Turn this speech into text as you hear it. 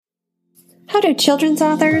How do children's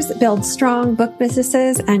authors build strong book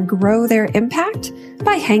businesses and grow their impact?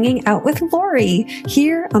 By hanging out with Lori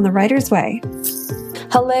here on The Writer's Way.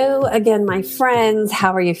 Hello again, my friends.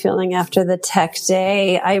 How are you feeling after the tech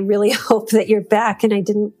day? I really hope that you're back and I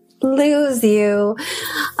didn't lose you.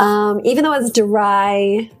 Even though it's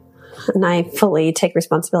dry, and I fully take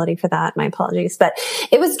responsibility for that. My apologies, but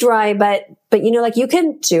it was dry, but you know, like you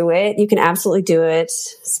can do it. You can absolutely do it,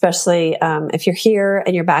 especially, if you're here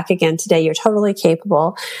and you're back again today, you're totally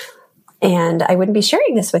capable. And I wouldn't be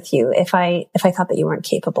sharing this with you if I thought that you weren't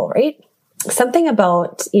capable, right? Something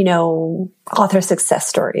about, you know, author success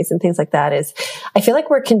stories and things like that is, I feel like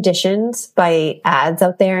we're conditioned by ads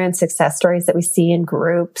out there and success stories that we see in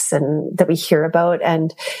groups and that we hear about.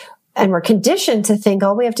 And we're conditioned to think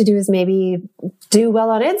all we have to do is maybe do well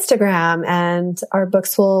on Instagram and our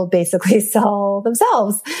books will basically sell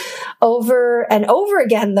themselves. Over and over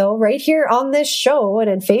again, though, right here on this show and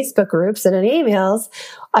in Facebook groups and in emails,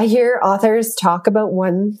 I hear authors talk about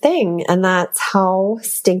one thing, and that's how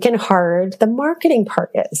stinking hard the marketing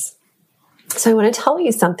part is. So I want to tell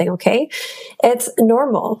you something, okay? It's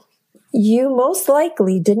normal. You most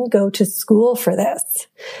likely didn't go to school for this.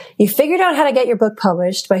 You figured out how to get your book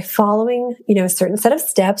published by following, you know, a certain set of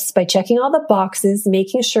steps, by checking all the boxes,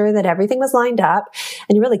 making sure that everything was lined up,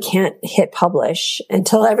 and you really can't hit publish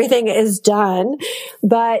until everything is done.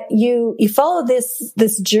 But you follow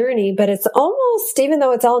this journey, but it's almost, even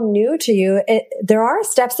though it's all new to you, there are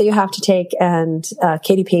steps that you have to take, and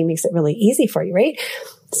KDP makes it really easy for you, right?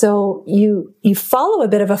 So you follow a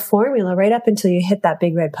bit of a formula right up until you hit that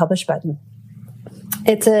big red publish button.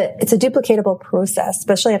 It's a duplicatable process,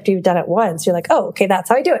 especially after you've done it once. You're like, oh, okay, that's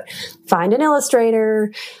how I do it. Find an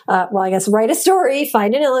illustrator. Write a story,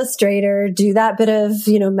 find an illustrator, do that bit of,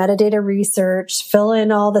 you know, metadata research, fill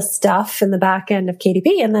in all the stuff in the back end of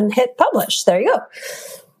KDP, and then hit publish. There you go.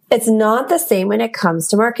 It's not the same when it comes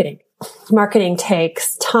to marketing. Marketing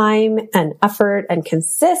takes time and effort and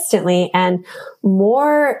consistently, and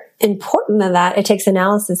more important than that, it takes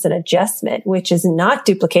analysis and adjustment, which is not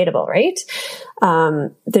duplicatable, right?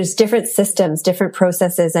 There's different systems, different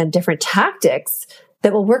processes, and different tactics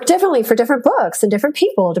that will work differently for different books and different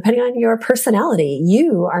people, depending on your personality.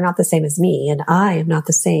 You are not the same as me, and I am not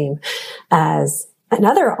the same as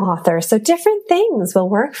another author. So different things will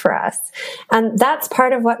work for us. And that's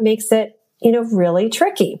part of what makes it, you know, really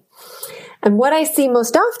tricky. And what I see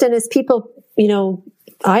most often is people, you know,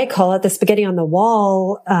 I call it the spaghetti on the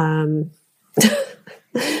wall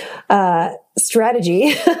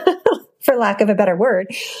strategy, for lack of a better word.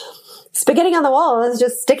 Spaghetti on the wall is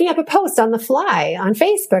just sticking up a post on the fly on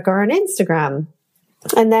Facebook or on Instagram.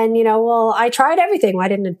 And then, you know, well, I tried everything. Why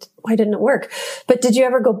didn't it work? But did you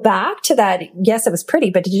ever go back to that? Yes, it was pretty,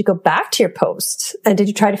 but did you go back to your post? And did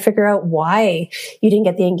you try to figure out why you didn't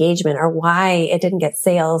get the engagement or why it didn't get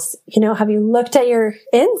sales? You know, have you looked at your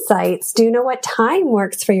insights? Do you know what time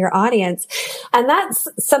works for your audience? And that's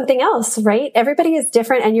something else, right? Everybody is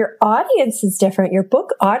different and your audience is different. Your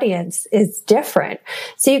book audience is different.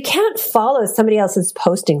 So you can't follow somebody else's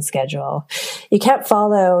posting schedule. You can't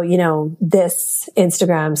follow, you know, this Instagram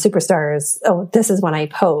superstars. Oh, this is when I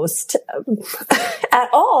post at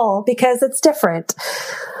all, because it's different.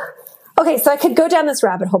 Okay. So I could go down this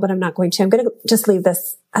rabbit hole, but I'm not going to. I'm going to just leave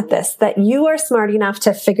this at this, that you are smart enough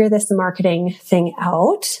to figure this marketing thing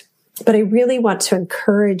out. But I really want to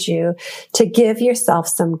encourage you to give yourself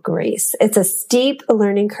some grace. It's a steep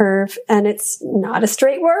learning curve and it's not a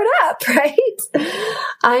straight word up, right?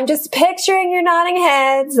 I'm just picturing your nodding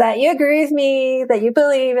heads that you agree with me, that you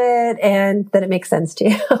believe it, and that it makes sense to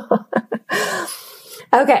you.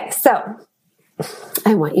 Okay, so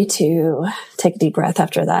I want you to take a deep breath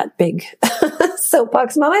after that big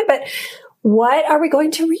soapbox moment. But what are we going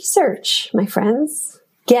to research, my friends?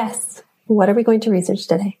 Guess. What are we going to research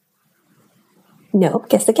today? Nope,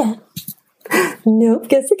 guess again. Nope,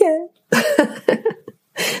 guess again.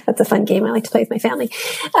 That's a fun game I like to play with my family.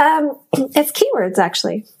 It's keywords,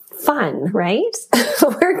 actually. Fun, right? Basically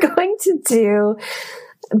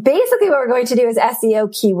what we're going to do is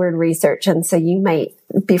SEO keyword research. And so you might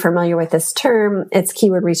be familiar with this term. It's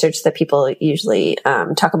keyword research that people usually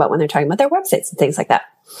talk about when they're talking about their websites and things like that.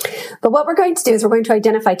 But what we're going to do is we're going to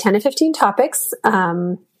identify 10 to 15 topics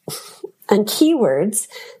and keywords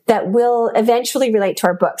that will eventually relate to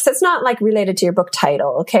our book. So it's not like related to your book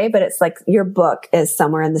title, okay? But it's like your book is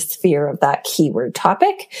somewhere in the sphere of that keyword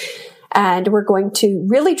topic. And we're going to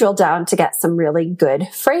really drill down to get some really good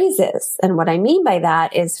phrases. And what I mean by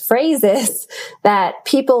that is phrases that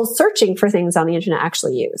people searching for things on the internet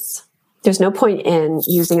actually use. There's no point in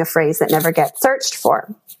using a phrase that never gets searched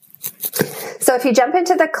for. So if you jump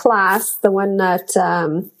into the class, the one at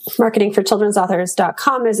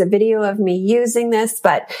marketingforchildren'sauthors.com, there's a video of me using this,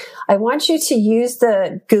 but I want you to use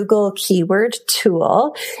the Google keyword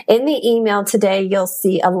tool. In the email today, you'll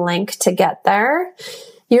see a link to get there.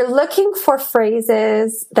 You're looking for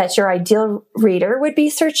phrases that your ideal reader would be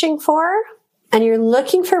searching for, and you're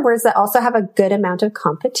looking for words that also have a good amount of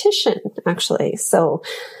competition, actually. So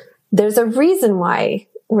there's a reason why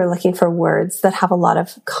we're looking for words that have a lot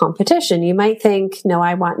of competition. You might think, no,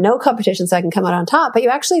 I want no competition so I can come out on top, but you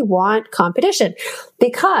actually want competition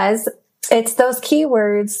because it's those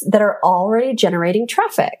keywords that are already generating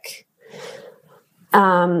traffic.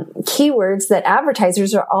 Keywords that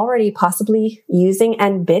advertisers are already possibly using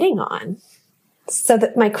and bidding on. So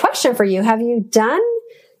my question for you, have you done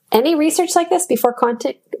any research like this before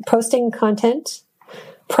posting content?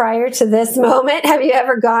 Prior to this moment, have you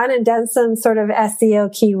ever gone and done some sort of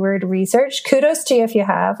SEO keyword research? Kudos to you if you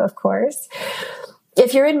have, of course.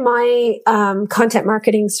 If you're in my content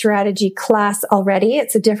marketing strategy class already,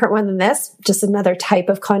 it's a different one than this, just another type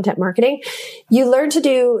of content marketing. You learn to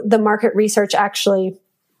do the market research actually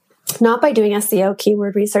not by doing SEO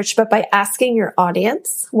keyword research, but by asking your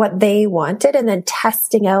audience what they wanted and then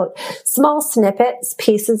testing out small snippets,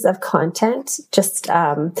 pieces of content, just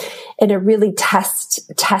in a really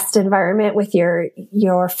test environment with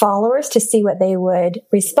your followers to see what they would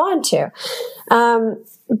respond to.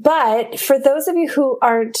 But for those of you who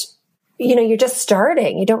aren't, you're just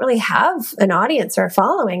starting, you don't really have an audience or a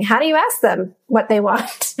following, how do you ask them what they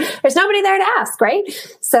want? There's nobody there to ask, right?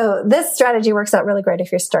 So this strategy works out really great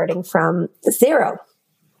if you're starting from zero.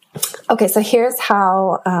 Okay, so here's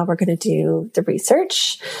how we're going to do the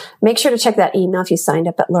research. Make sure to check that email if you signed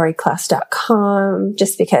up at laurieclass.com,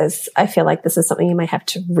 just because I feel like this is something you might have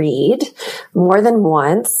to read more than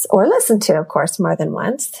once or listen to, of course, more than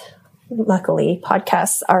once. Luckily,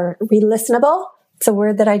 podcasts are re-listenable. It's a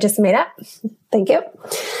word that I just made up. Thank you.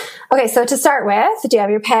 Okay, so to start with, do you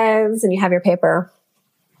have your pens and you have your paper?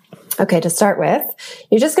 Okay, to start with,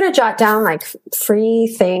 you're just going to jot down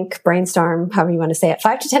think, brainstorm, however you want to say it,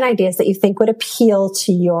 5 to 10 ideas that you think would appeal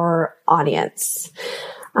to your audience.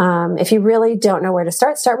 If you really don't know where to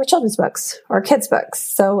start with children's books or kids' books.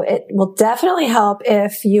 So it will definitely help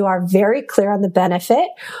if you are very clear on the benefit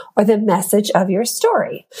or the message of your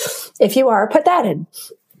story. If you are, put that in.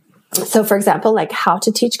 So for example, how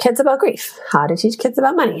to teach kids about grief, how to teach kids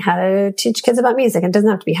about money, how to teach kids about music. It doesn't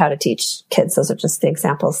have to be how to teach kids. Those are just the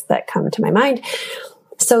examples that come to my mind.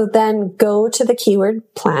 So then go to the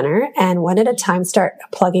keyword planner and one at a time start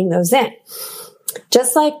plugging those in.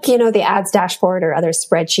 Just like, the ads dashboard or other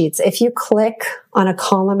spreadsheets, if you click on a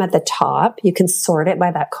column at the top, you can sort it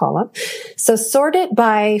by that column. So sort it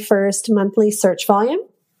by first monthly search volume.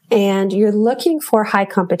 And you're looking for high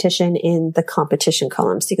competition in the competition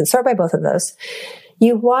column. So you can sort by both of those.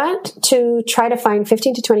 You want to try to find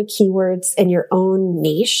 15 to 20 keywords in your own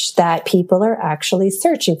niche that people are actually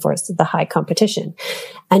searching for. So the high competition.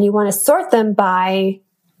 And you want to sort them by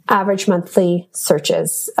average monthly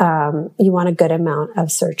searches. You want a good amount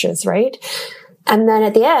of searches, right? And then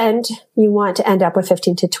at the end, you want to end up with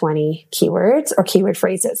 15 to 20 keywords or keyword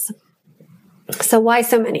phrases. So why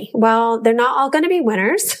so many? Well, they're not all going to be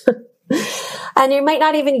winners. And you might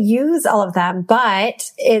not even use all of them, but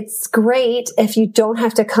it's great if you don't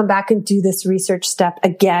have to come back and do this research step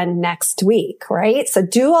again next week, right? So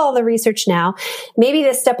do all the research now. Maybe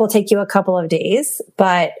this step will take you a couple of days,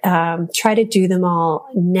 but try to do them all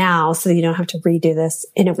now so that you don't have to redo this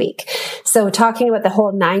in a week. So talking about the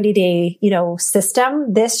whole 90-day,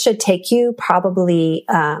 system, this should take you probably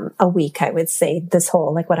a week, I would say, this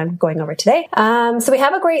whole, what I'm going over today. So we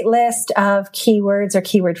have a great list of keywords or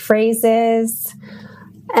keyword phrases.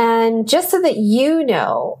 And just so that you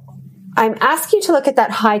know, I'm asking you to look at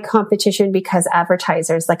that high competition because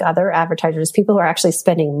advertisers, like other advertisers, people who are actually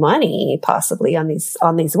spending money possibly on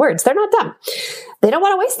these words, they're not dumb. They don't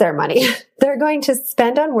want to waste their money. They're going to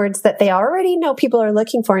spend on words that they already know people are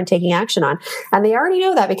looking for and taking action on. And they already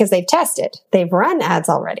know that because they've tested. They've run ads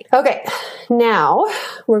already. Okay. Now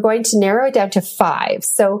we're going to narrow it down to 5.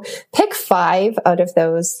 So pick 5 out of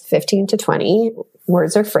those 15 to 20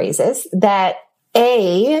 words or phrases that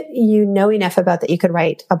A, you know enough about that you could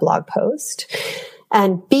write a blog post.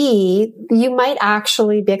 And B, you might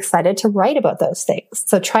actually be excited to write about those things.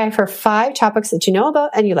 So try for 5 topics that you know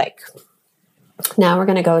about and you like. Now we're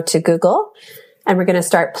going to go to Google and we're going to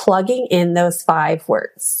start plugging in those 5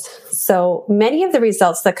 words. So many of the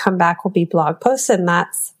results that come back will be blog posts, and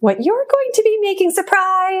that's what you're going to be making.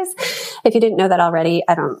 Surprise! If you didn't know that already,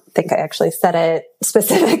 I don't think I actually said it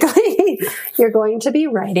specifically. You're going to be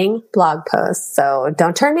writing blog posts. So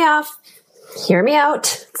don't turn me off. hear me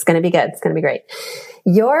out. It's going to be good. It's going to be great.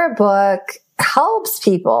 Your book helps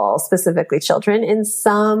people, specifically children, in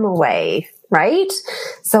some way, right?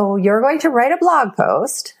 So you're going to write a blog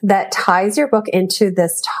post that ties your book into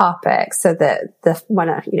this topic. So that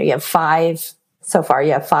you have five so far.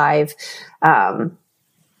 You have five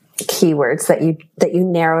keywords that you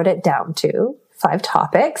narrowed it down to. 5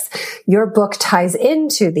 topics. Your book ties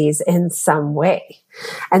into these in some way.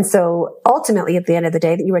 And so ultimately at the end of the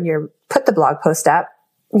day, when you put the blog post up,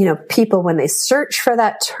 people, when they search for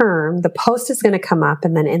that term, the post is going to come up,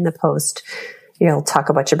 and then in the post, you'll talk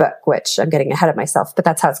about your book, which I'm getting ahead of myself, but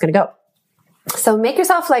that's how it's going to go. So make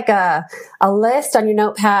yourself like a list on your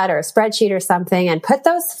notepad or a spreadsheet or something, and put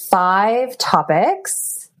those 5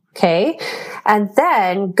 topics. Okay. And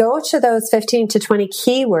then go to those 15 to 20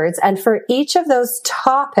 keywords. And for each of those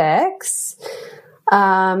topics,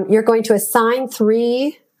 you're going to assign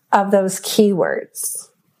 3 of those keywords.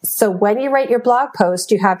 So when you write your blog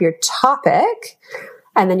post, you have your topic,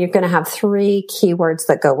 and then you're going to have 3 keywords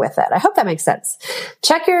that go with it. I hope that makes sense.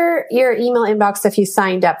 Check your email inbox if you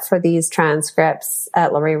signed up for these transcripts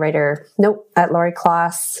at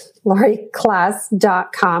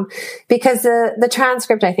laurieclass.com, because the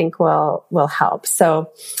transcript, I think, will help.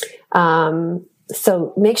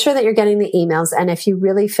 So make sure that you're getting the emails. And if you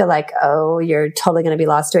really feel like, you're totally going to be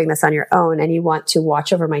lost doing this on your own, and you want to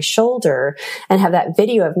watch over my shoulder and have that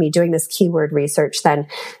video of me doing this keyword research, then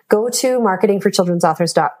go to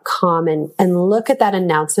marketingforchildrensauthors.com and look at that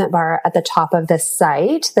announcement bar at the top of the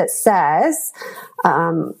site that says,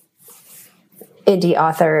 Indie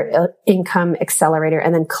Author Income Accelerator,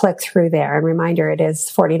 and then click through there. And reminder, it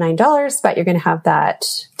is $49, but you're going to have that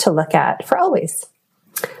to look at for always,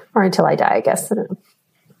 or until I die, I guess. I don't know.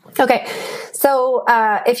 Okay. So,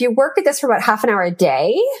 if you work at this for about half an hour a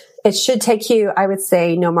day, it should take you, I would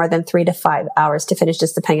say, no more than 3 to 5 hours to finish,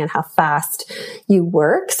 just depending on how fast you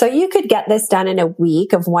work. So you could get this done in a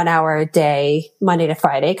week of 1 hour a day, Monday to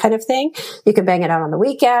Friday kind of thing. You can bang it out on the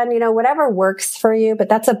weekend, whatever works for you, but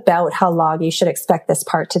that's about how long you should expect this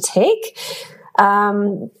part to take.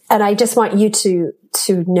 And I just want you to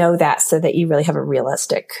know that, so that you really have a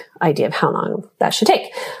realistic idea of how long that should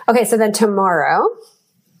take. Okay. So then tomorrow,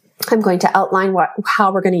 I'm going to outline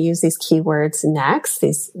how we're going to use these keywords next,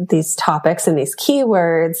 these topics and these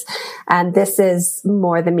keywords. And this is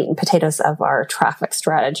more the meat and potatoes of our traffic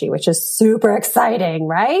strategy, which is super exciting,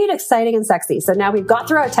 right? Exciting and sexy. So now we've got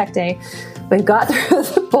through our tech day. We've got through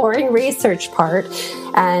the boring research part.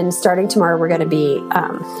 And starting tomorrow, we're going to be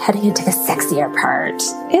heading into the sexier part.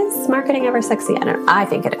 Is marketing ever sexy? I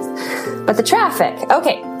think it is. But the traffic.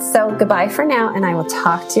 Okay. So goodbye for now. And I will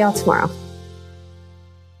talk to y'all tomorrow.